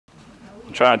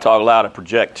I'm trying to talk loud and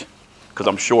project because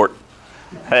I'm short.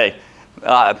 Hey,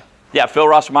 yeah, Phil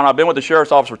Rosterman. I've been with the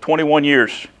Sheriff's Office for 21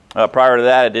 years. Prior to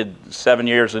that, I did 7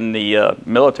 years in the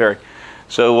military.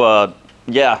 So,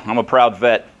 yeah, I'm a proud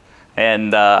vet.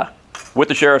 And with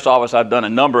the Sheriff's Office, I've done a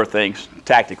number of things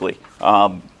tactically.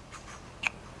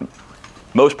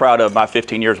 Most proud of my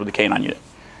 15 years with the K-9 unit.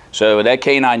 So that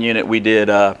K-9 unit we did,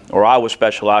 or I was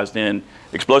specialized in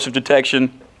explosive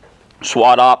detection,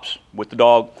 SWAT ops with the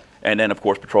dog, and then of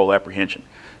course patrol apprehension.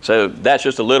 So that's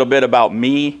just a little bit about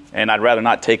me, and I'd rather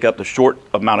not take up the short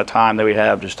amount of time that we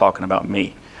have just talking about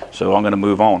me. So I'm going to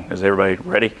move on. Is everybody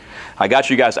ready? I got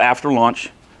you guys after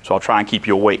lunch, so I'll try and keep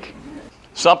you awake.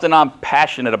 Something I'm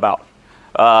passionate about,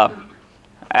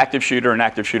 active shooter and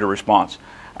active shooter response.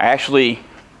 I actually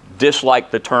dislike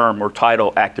the term or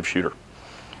title active shooter.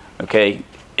 Okay,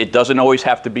 it doesn't always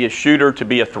have to be a shooter to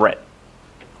be a threat,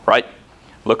 right?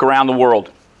 Look around the world.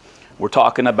 We're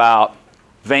talking about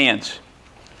vans,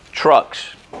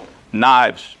 trucks,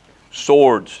 knives,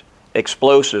 swords,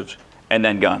 explosives, and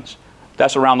then guns.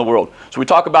 That's around the world. So we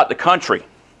talk about the country.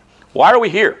 Why are we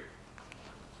here?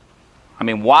 I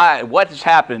mean, why? What has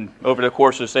happened over the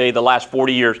course of, say, the last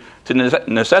 40 years to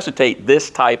necessitate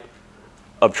this type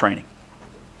of training?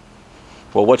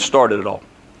 Well, what started it all?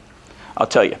 I'll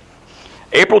tell you.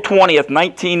 April 20th,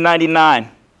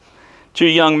 1999, two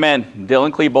young men,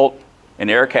 Dylan Klebold and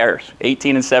Eric Harris,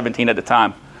 18 and 17 at the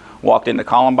time, walked into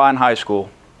Columbine High School.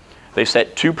 They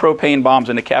set 2 propane bombs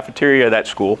in the cafeteria of that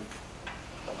school.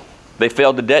 They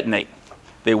failed to detonate.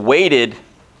 They waited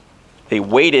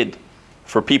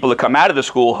for people to come out of the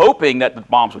school hoping that the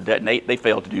bombs would detonate. They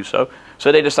failed to do so.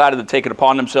 So they decided to take it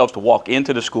upon themselves to walk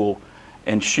into the school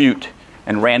and shoot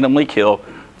and randomly kill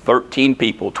 13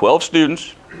 people, 12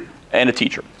 students and a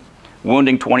teacher,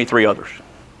 wounding 23 others.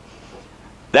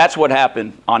 That's what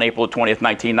happened on April 20th,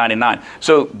 1999.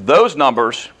 So those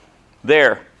numbers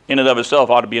there in and of itself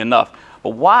ought to be enough. But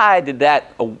why did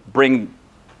that bring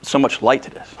so much light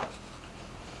to this?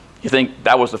 You think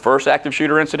that was the first active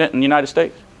shooter incident in the United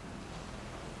States?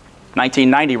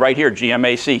 1990, right here,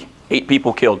 GMAC, 8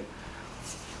 people killed.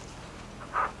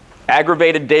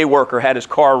 Aggravated day worker had his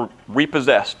car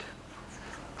repossessed.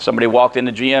 Somebody walked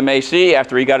into GMAC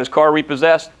after he got his car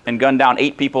repossessed and gunned down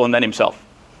 8 people and then himself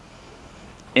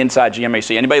inside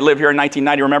GMAC. Anybody live here in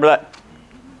 1990, remember that?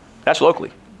 That's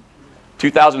locally.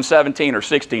 2017 or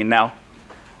 16 now.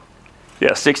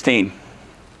 Yeah, 16.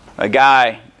 A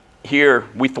guy here,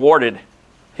 we thwarted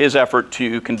his effort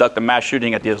to conduct a mass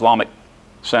shooting at the Islamic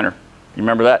Center. You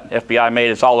remember that? FBI made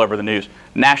it. It's all over the news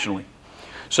nationally.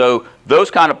 So those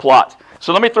kind of plots.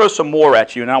 So let me throw some more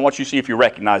at you, and I want you to see if you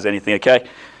recognize anything, okay?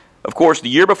 Of course, the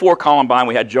year before Columbine,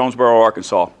 we had Jonesboro,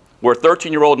 Arkansas, where a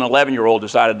 13-year-old and an 11-year-old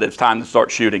decided that it's time to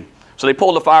start shooting. So they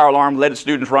pulled the fire alarm, let the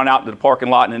students run out into the parking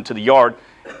lot and into the yard,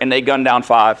 and they gunned down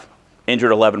 5,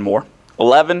 injured 11 more.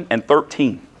 11 and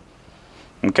 13.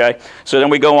 Okay? So then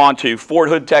we go on to Fort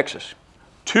Hood, Texas.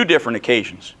 2 different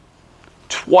occasions.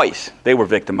 Twice they were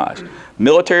victimized.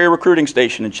 Military recruiting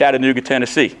station in Chattanooga,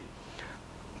 Tennessee.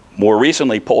 More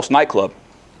recently, Pulse nightclub.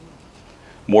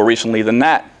 More recently than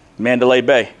that, Mandalay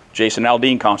Bay, Jason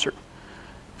Aldean concert.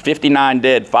 59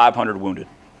 dead, 500 wounded.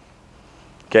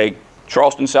 Okay,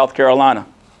 Charleston, South Carolina,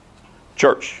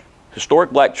 church,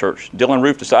 historic black church. Dylan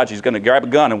Roof decides he's going to grab a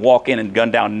gun and walk in and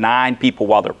gun down 9 people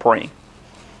while they're praying.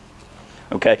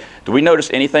 Okay, do we notice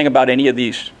anything about any of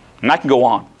these? And I can go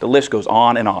on. The list goes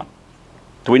on and on.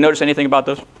 Do we notice anything about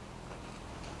those?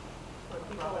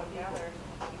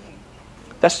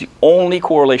 That's the only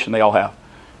correlation they all have.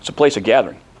 It's a place of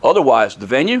gathering. Otherwise, the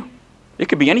venue, it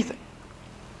could be anything.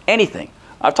 Anything.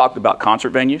 I've talked about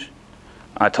concert venues.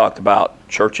 I talked about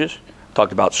churches.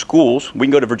 Talked about schools. We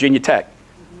can go to Virginia Tech.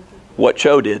 What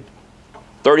Cho did.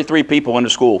 33 people in the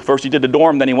school. First he did the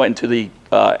dorm, then he went into the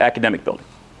academic building.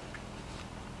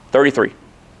 33.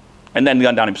 And then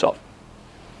gunned down himself.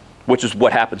 Which is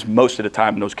what happens most of the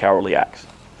time in those cowardly acts.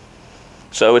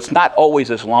 So it's not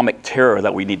always Islamic terror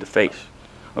that we need to face.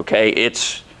 Okay,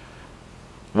 it's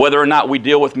whether or not we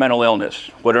deal with mental illness,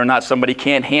 whether or not somebody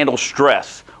can't handle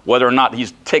stress, whether or not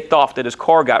he's ticked off that his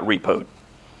car got repoed.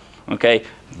 Okay,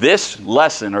 this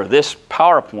lesson or this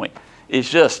PowerPoint is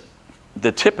just the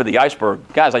tip of the iceberg.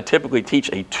 Guys, I typically teach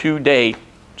a 2-day,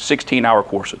 16-hour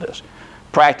course of this.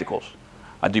 Practicals.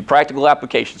 I do practical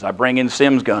applications. I bring in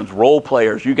Sims guns, role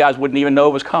players. You guys wouldn't even know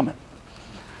it was coming.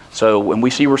 So when we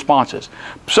see responses.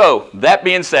 So that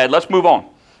being said, let's move on.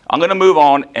 I'm going to move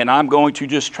on, and I'm going to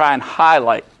just try and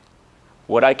highlight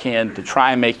what I can to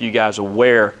try and make you guys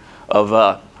aware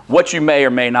of what you may or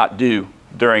may not do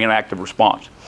during an active response.